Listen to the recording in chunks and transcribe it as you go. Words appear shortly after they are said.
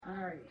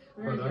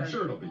But I'm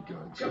sure it'll be good.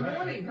 Good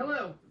morning.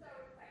 Hello.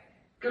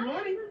 Good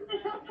morning.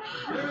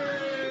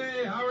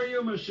 Hey, how are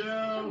you,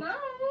 Michelle? Hello.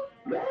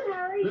 Good, how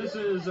are you? This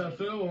is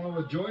Phil along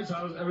with Joyce.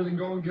 How's everything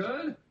going?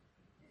 Good?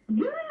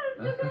 Good.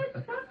 So good.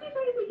 Talk to you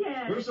guys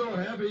again. We're so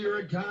happy you're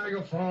at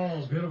Cuyahoga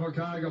Falls. Beautiful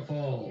Cuyahoga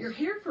Falls. You're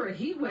here for a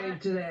heat wave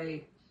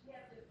today.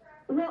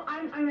 Well,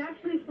 I'm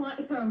actually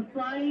flying. So I'm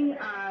flying.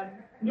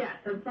 Yes,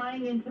 I'm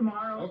flying in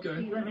tomorrow. Okay.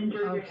 We live in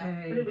Jersey.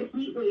 Okay. There's a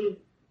heat wave.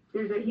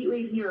 There's a heat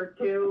wave here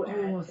too.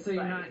 Oh, so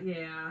you're not.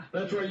 Yeah.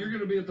 That's right. You're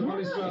going to be at the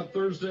Honey Stop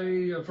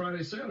Thursday,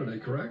 Friday, Saturday,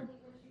 correct?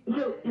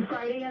 So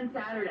Friday and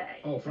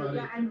Saturday. Oh, Friday. So,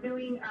 yeah, I'm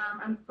doing.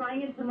 I'm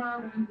flying in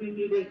tomorrow. I'm doing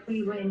New Day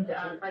Cleveland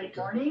Friday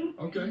morning.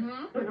 Okay.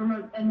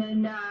 And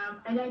then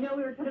and I know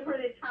we were kind of part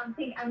of this Tom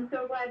thing. I'm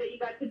so glad that you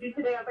got to do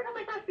today. I was like, oh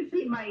my gosh,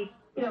 between my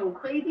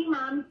crazy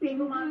mom,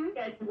 single mom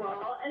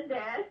schedule and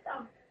this,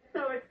 I'm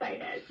so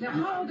excited. Now,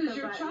 how old is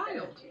your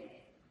child?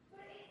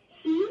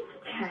 She's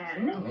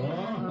 10.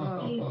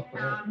 Oh.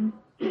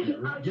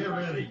 Get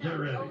ready.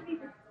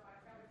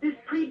 This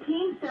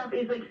preteen stuff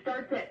is like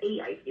starts at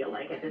 8. I feel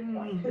like at this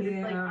point. 'Cause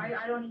it's like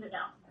I don't even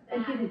know.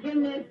 And she's a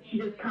gymnast. She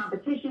does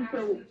competition,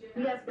 so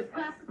we have to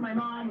prep my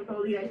mom with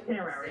all the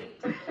itinerary.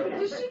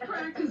 Does she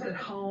practice at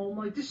home?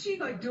 Like, does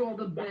she do all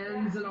the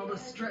bends and all the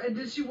stretch?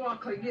 Does she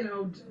walk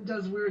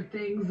does weird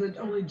things that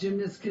only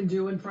gymnasts can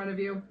do in front of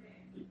you?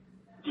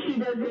 She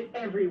does it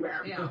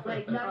everywhere. Yeah,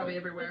 probably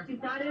everywhere.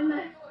 She's not in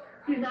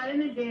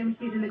the gym.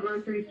 She's in the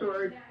grocery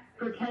store,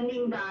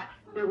 pretending that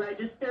the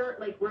register,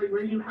 like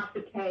where you have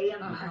to pay on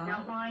the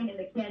checkout line in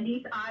the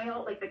candies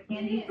aisle, like the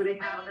candies where they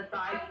have on the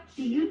side.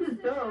 She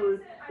uses those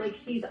like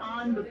she's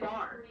on the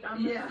bar.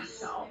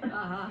 Yes.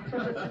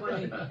 That's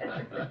funny.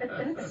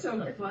 That's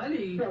so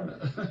funny.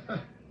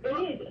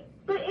 It is.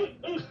 But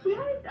she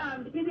has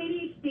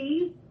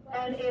ADHD,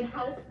 and it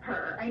helps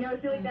her. I know I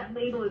feel like that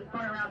label is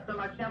thrown around so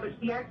much now, but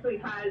she actually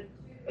has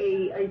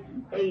a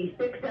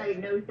sick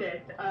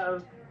diagnosis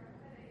of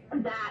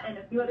that and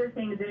a few other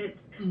things, and it's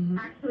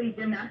actually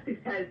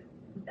gymnastics has,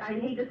 I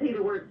hate to say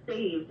the word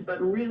saved,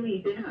 but really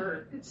been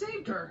her. It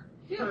saved her.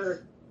 Yes.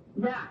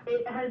 Yeah,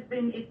 it has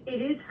been,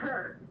 it is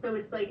her. So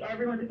it's like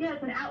everyone's like, yeah,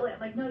 it's an outlet. I'm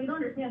like, no, you don't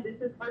understand.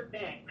 This is her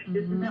thing. Like,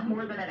 this is not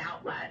more than an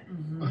outlet.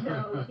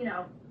 So,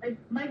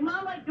 my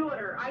mom, my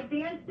daughter, I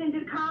danced and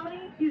did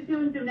comedy. She's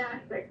doing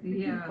gymnastics.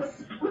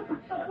 Yes.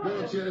 Well,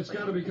 it's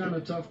got to be kind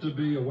of tough to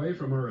be away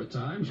from her at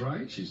times,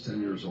 right? She's 10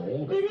 years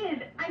old. It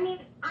is. I mean,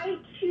 I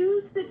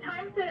choose the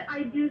times that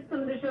I do some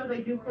of the shows.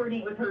 I do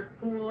coordinate with her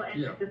school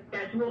and the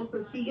schedule.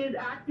 So she is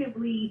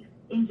actively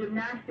in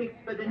gymnastics,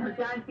 but then her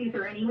dad sees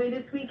her anyway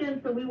this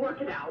weekend, so we work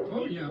it out.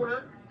 We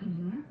work.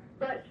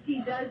 But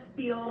she does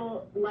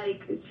feel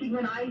like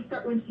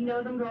when she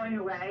knows I'm going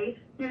away,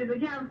 she was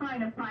like, yeah, I'm fine,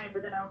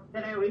 but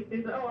then I always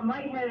say, oh, I'm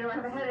lightheaded, or I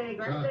have a headache,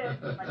 or I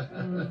have this.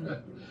 I'm like,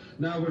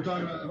 Now we're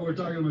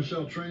talking to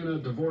Michelle Trina,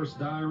 Divorce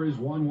Diaries,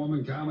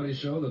 one-woman comedy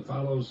show that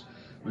follows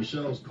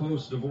Michelle's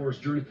post-divorce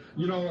journey.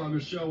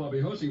 Michelle, I'll be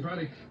hosting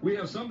Friday. We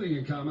have something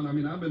in common. I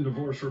mean, I've been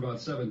divorced for about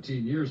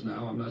 17 years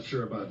now. I'm not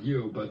sure about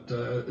you, but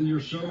your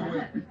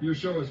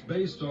show is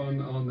based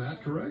on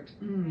that, correct?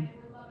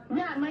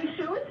 Yeah, my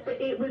show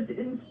it was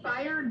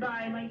inspired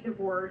by my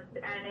divorce,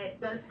 and it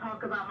does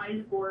talk about my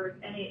divorce,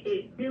 and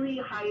it really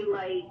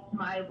highlights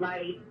my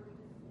life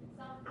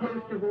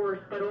post-divorce,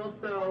 but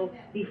also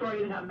before I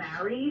even got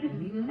married,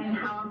 and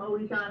how I'm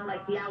always on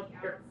the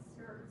outskirts.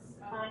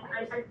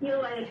 I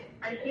feel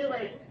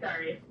like,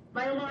 sorry,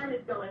 my alarm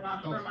is going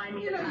off to remind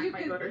me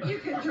my daughter. You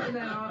can turn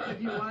that off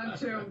if you want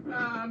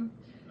to.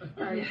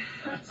 Sorry,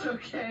 that's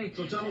okay.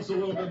 So tell us a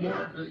little bit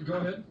more. Go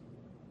ahead.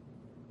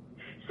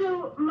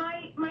 So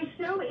my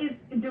show is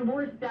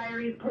Divorce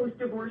Diaries,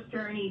 post-divorce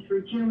journey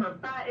through humor,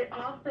 but it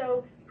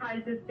also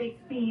has this big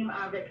theme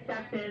of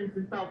acceptance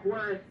and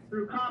self-worth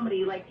through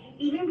comedy. Like,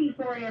 even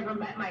before I ever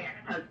met my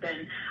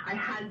ex-husband, I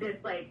had this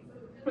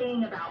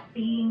thing about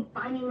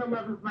finding the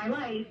love of my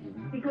life,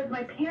 because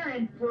my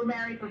parents were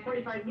married for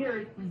 45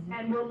 years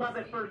and were love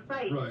at first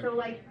sight. Right.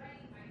 So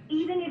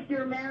even if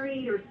you're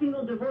married or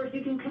single, divorced,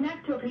 you can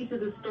connect to a piece of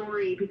the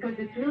story, because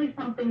it's really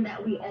something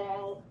that we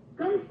all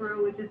go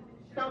through, which is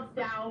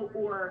self-doubt,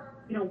 or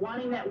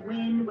wanting that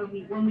win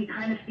when we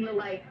kind of feel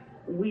like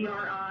we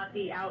are on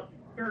the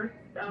outskirts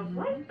of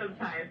life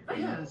sometimes.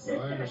 Yes. I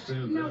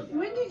understand Now, that.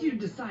 when did you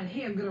decide,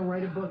 hey, I'm going to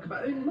write a book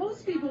about it? I mean,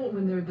 most people,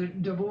 when they're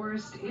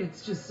divorced,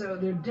 it's just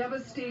they're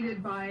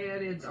devastated by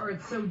it. It's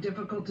so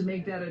difficult to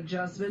make that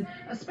adjustment,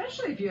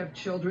 especially if you have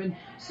children.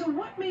 So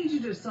what made you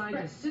decide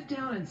to sit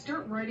down and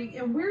start writing?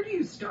 And where do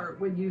you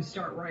start when you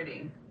start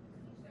writing?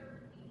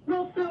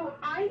 Well, so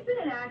I've been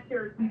an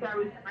actor since I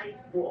was in high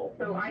school,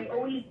 so I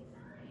always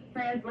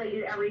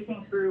translated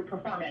everything through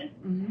performance.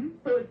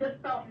 So it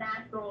just felt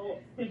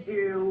natural to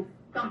do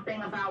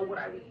something about what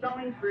I was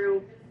going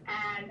through,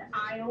 and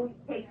I always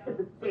take to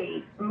the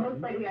stage.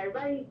 Most likely I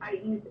write,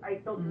 I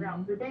filter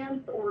out through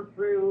dance or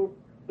through,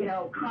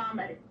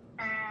 comedy.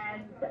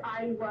 And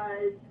I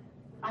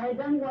had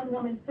done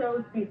one-woman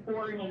shows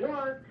before in New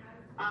York.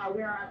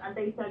 We're on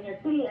based on New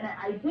York City, and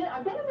I've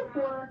done it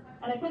before,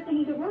 and I kept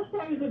thinking Divorce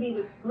Diaries would be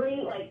this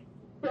great,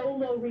 solo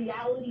solo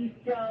reality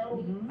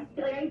show.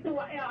 Like I used to,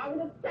 I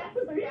was obsessed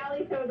with the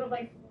reality shows of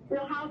like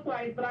Real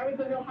Housewives, but I was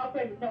the Real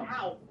Housewives with no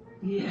house.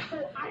 Yeah.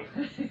 So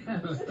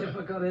That's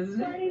difficult, isn't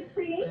it? started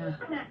creating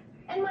that.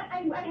 And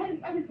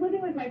I was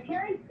living with my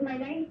parents, my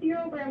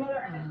 90-year-old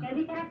grandmother, and a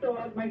handicapped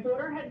dog. My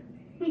daughter had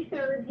speech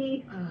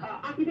therapy,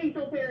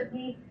 occupational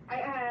therapy. I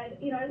had,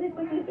 it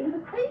was a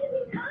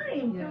crazy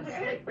time. Yes. So I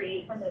had to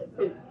create something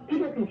so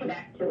people can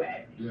connect to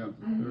it. Yeah,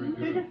 very So I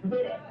good. just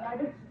did it. And I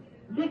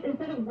just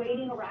instead of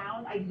waiting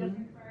around, I just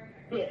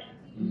did it.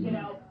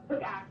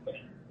 Took action.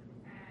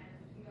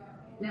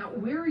 Now,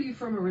 where are you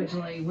from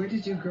originally? Where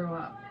did you grow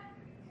up?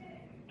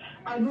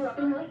 I grew up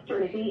in North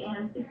Jersey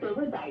and still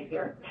reside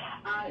here.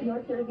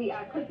 North Jersey,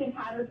 Clifton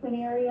Patterson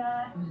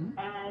area,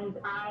 and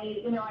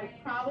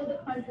I've traveled the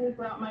country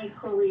throughout my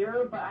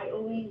career, but I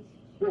always,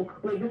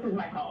 this is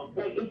my home.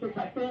 Like, it's just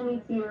my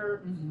family's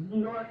here.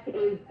 New York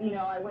is,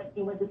 I went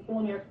to school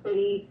in New York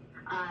City.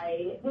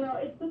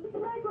 This is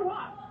where I grew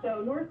up.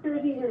 So North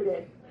Jersey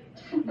rooted.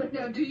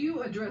 Now, do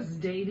you address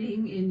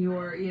dating in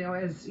your,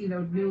 as,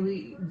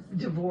 newly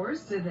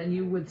divorced, and then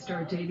you would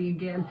start dating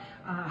again?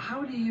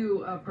 How do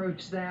you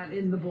approach that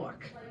in the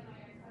book?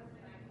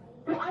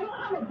 Well, I don't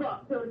have a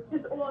book, so it's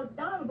just, it's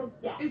not a book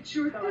yet. It's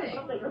your so thing.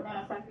 I hope that you're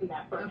manifesting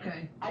that for me.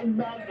 Okay. I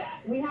love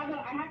that. The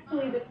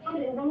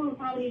one-woman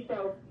comedy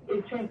show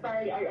is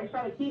transpired. I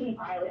shot a TV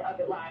pilot of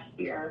it last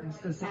year. I was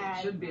going to say,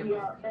 it should be a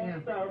book.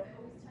 So,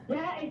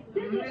 it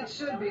should be. It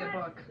should be a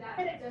book.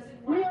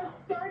 We are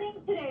starting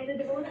today the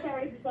Divorce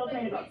Diaries of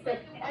Self-Made book. So,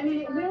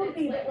 it will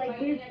be that, like,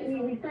 we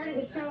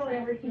started the show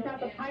and we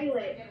shot the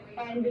pilot,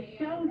 and the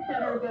show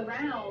centers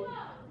around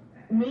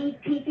me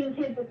teaching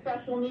kids with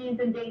special needs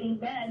and dating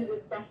men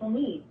with special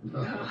needs.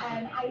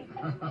 And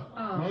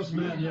Most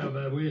men,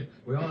 but we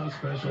all have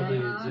special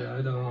needs. Yeah,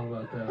 I know all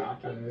about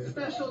that. Okay.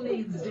 Special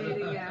needs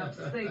dating apps.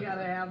 They got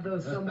to have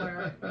those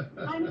somewhere.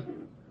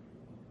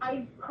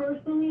 I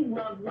personally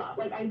love love.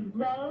 Like, I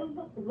love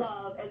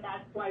love, and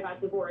that's why I got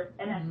divorced.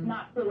 And that's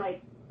not to,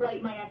 like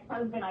my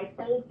ex-husband. I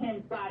told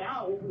him flat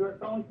out when we were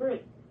going through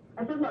it.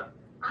 I said, look,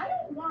 I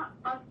don't want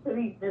us to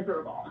be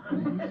miserable.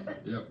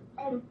 Yep.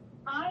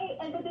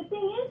 But the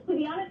thing is, to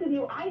be honest with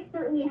you, I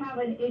certainly have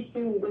an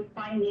issue with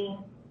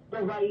finding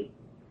the right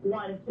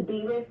one to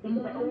be with,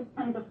 because I always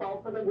tend to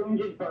fall for the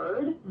wounded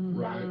bird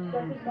that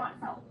doesn't want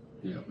help.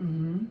 Yep.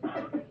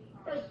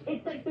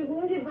 It's like the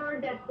wounded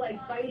bird that's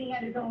like biting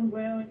at his own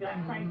wound, and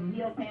I'm trying to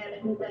heal him,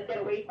 and he's like, get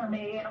away from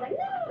me, and I'm like,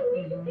 no,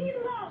 we can see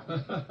love.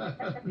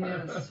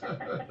 Yes.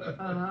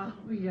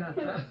 We got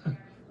that.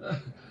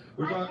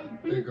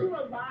 I've been through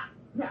a lot.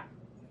 Yeah.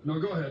 No,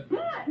 go ahead.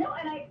 Yeah, no,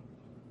 and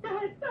go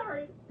ahead,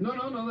 sorry. No,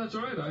 that's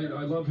all right.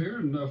 I love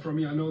hearing from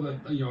you. I know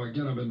that,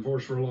 again, I've been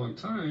divorced for a long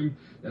time,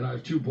 and I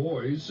have two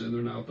boys, and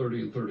they're now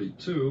 30 and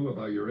 32,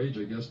 about your age,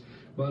 I guess.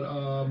 But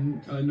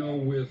I know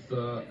with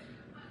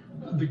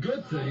the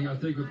good thing, I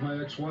think, with my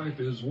ex-wife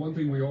is one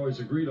thing we always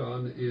agreed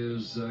on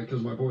is,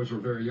 because my boys were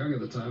very young at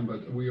the time,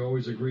 but we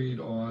always agreed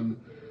on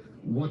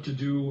what to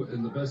do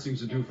and the best things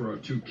to do for our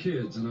two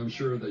kids. And I'm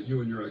sure that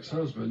you and your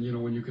ex-husband,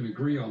 when you can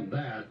agree on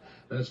that,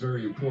 that's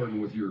very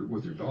important with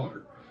your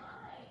daughter.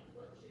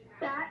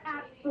 That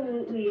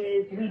absolutely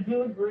is. We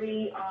do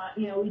agree.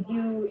 We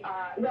do.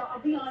 Well, I'll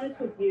be honest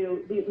with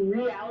you. The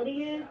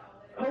reality is,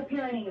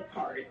 co-parenting is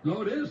hard.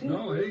 No, it is.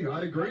 No, hey,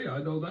 I agree. I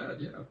know that.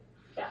 Yeah.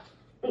 Yeah.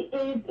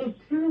 It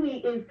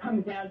truly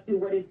comes down to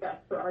what is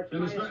best for our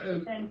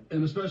child.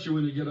 And especially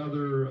when you get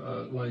other,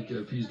 like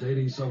if he's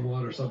dating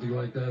someone or something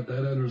like that, that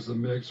enters the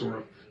mix,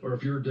 or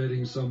if you're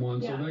dating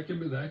someone, so that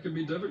can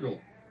be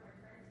difficult.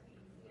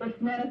 Let's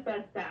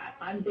manifest that.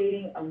 I'm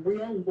dating a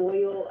real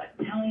loyal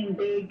Italian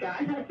big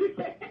guy.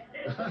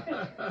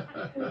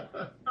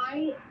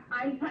 My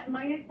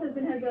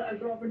ex-husband has a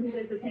girlfriend who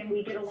lives with him.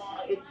 We get along.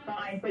 It's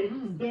fine. But at the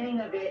beginning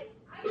of it,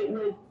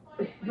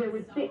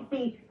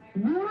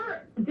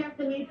 your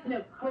definition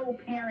of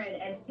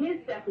co-parent and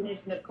his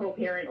definition of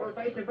co-parent, or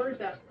vice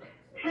versa,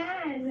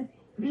 can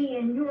be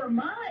in your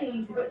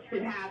mind what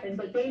should happen,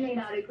 but they may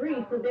not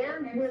agree. So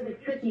there's where the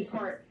tricky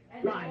part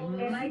lies.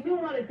 And I do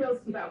a lot of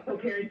jokes about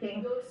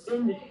co-parenting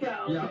in the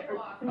show. Yeah,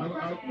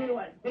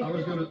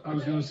 I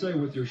was gonna say,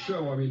 with your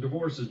show,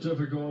 divorce is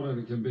difficult and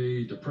it can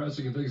be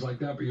depressing and things like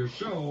that, but your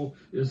show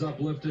is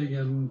uplifting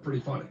and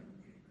pretty funny.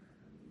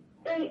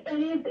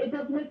 It's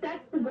uplifting.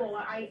 That's the goal.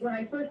 When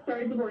I first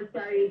started Divorce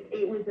Diaries,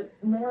 it was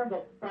more of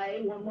a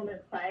play, one-woman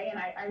play, and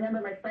I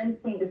remember my friends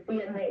came to see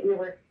it, and we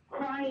were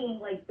crying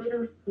like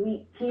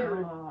bittersweet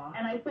tears. Aww.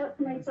 And I thought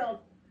to myself,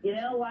 you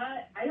know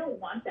what? I don't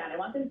want that. I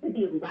want them to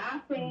be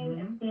laughing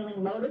and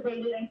feeling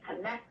motivated and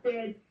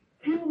connected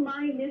to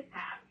my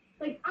mishap.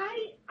 Like,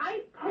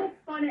 I poke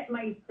fun at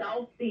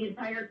myself the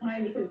entire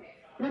time because,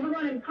 number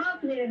one, I'm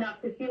confident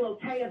enough to feel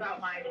okay about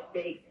my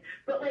mistakes.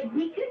 But, like,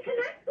 we can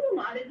connect to a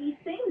lot of these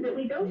things that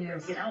we go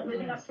through,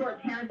 living up to our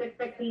parents'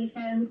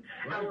 expectations,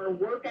 our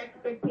work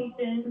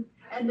expectations,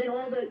 and then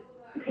all the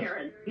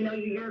parents.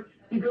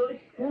 You go to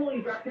school,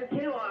 you drop your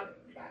kid off,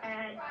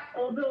 And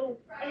although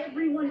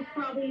everyone's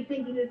probably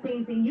thinking the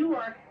same thing you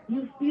are,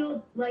 you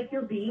feel like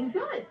you're being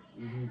judged,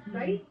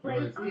 right?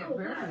 Like, Yeah, oh,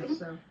 very God, much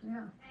so.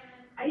 Yeah.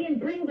 I didn't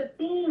bring the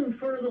theme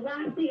for the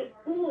last day of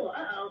school.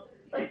 Uh-oh.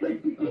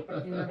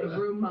 The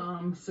room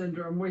mom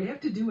syndrome, where you have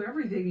to do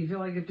everything. You feel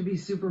like you have to be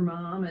super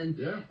mom and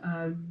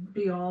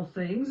be all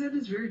things. It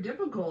is very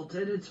difficult.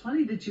 And it's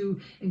funny that you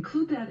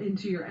include that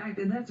into your act,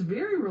 and that's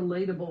very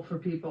relatable for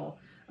people.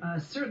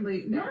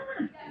 Certainly. Now,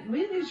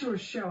 when is your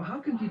show? How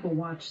can people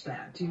watch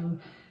that?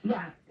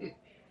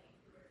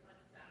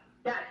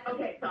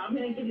 Okay, so I'm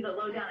going to give you the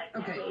lowdown.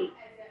 Okay.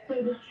 So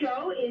the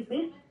show is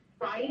this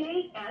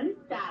Friday and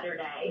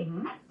Saturday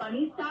at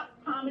Funny Stop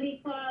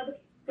Comedy Club,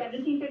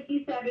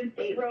 1757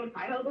 State Road,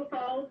 Cuyahoga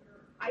Falls.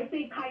 I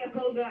say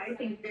Cuyahoga, I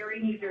think very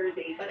New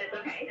Jersey, but it's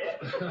okay.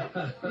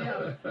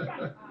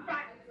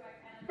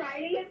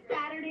 Friday and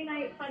Saturday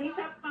night, Funny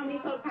Stop Comedy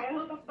Club,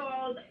 Cuyahoga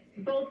Falls,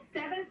 both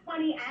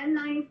 7:20 and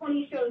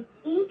 9:20 shows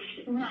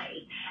each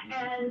night.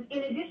 And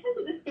in addition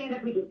to the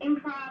stand-up, we do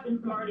improv and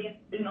some artists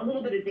and a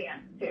little bit of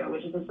dance, too,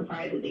 which is a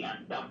surprise at the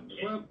end. So.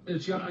 Well,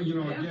 it's got,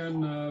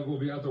 again, we'll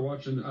be out there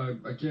watching.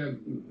 I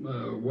can't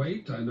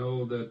wait. I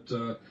know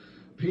that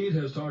Pete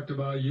has talked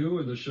about you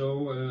in the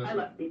show. I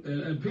love Pete.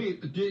 And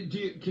Pete,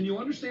 can you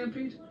understand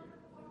Pete?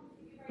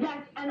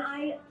 Yes, and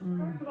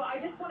first of all, I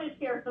just want to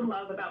share some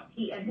love about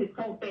Pete and his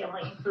whole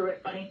family through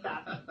it, Funny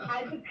Stuff.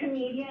 As a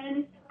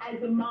comedian,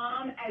 as a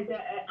mom, as an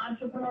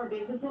entrepreneur,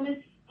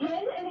 businesswoman,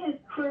 him and his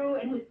crew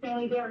and his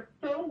family, they are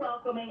so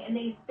welcoming, and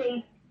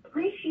they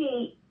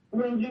appreciate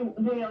when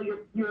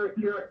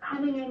you're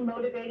coming in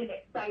motivated,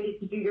 excited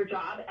to do your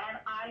job, and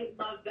I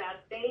love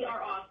that. They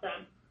are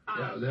awesome.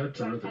 Yeah, they're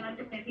terrific. And I'm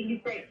just thinking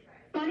he's great.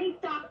 Funny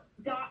Stuff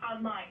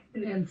online.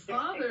 And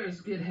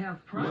fathers get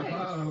half price.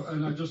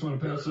 And I just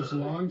want to pass this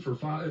along for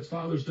it's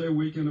Father's Day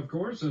weekend, of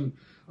course, and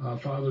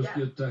fathers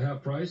get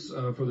half price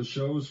for the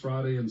shows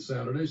Friday and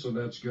Saturday, so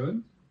that's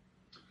good.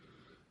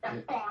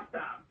 That's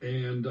awesome.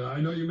 And I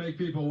know you make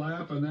people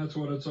laugh, and that's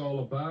what it's all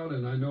about.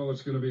 And I know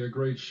it's going to be a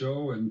great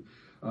show and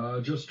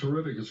just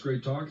terrific. It's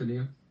great talking to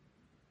you.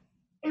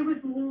 It was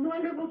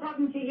wonderful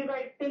talking to you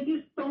guys. Thank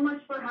you so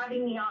much for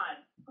having me on.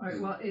 All right,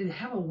 well,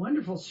 have a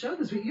wonderful show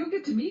this week. You'll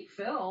get to meet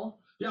Phil.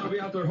 Yeah, I'll be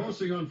out there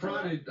hosting on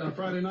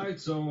Friday night,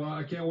 so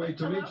I can't wait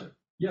to meet you.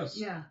 Yes.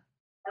 Yeah.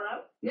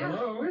 Hello? Yeah,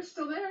 Hello? we're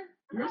still there.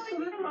 We're still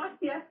there.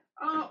 Yeah.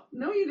 Oh,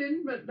 no, you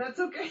didn't, but that's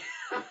okay.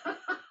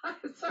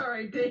 It's all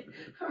right, Dave.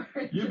 All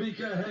right.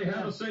 Hey,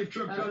 have a safe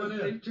trip coming in.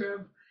 Safe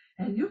trip.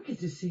 And you'll get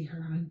to see her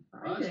on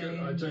Friday.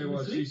 I tell you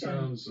what, she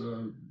sounds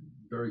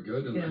very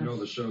good, and I know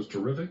the show's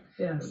terrific.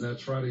 Yes. And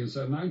that's Friday and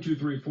Saturday,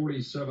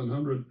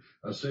 923-4700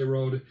 State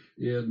Road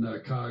in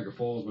Cuyahoga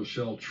Falls.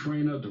 Michelle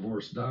Trina,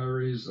 Divorce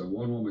Diaries, a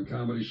one-woman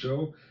comedy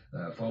show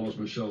that follows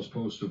Michelle's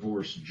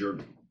post-divorce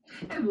journey.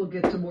 And we'll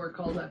get to more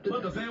calls after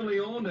Let the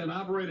family-owned and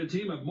operated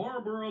team at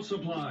Marlboro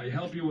Supply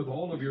help you with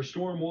all of your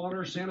storm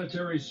water,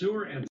 sanitary sewer, and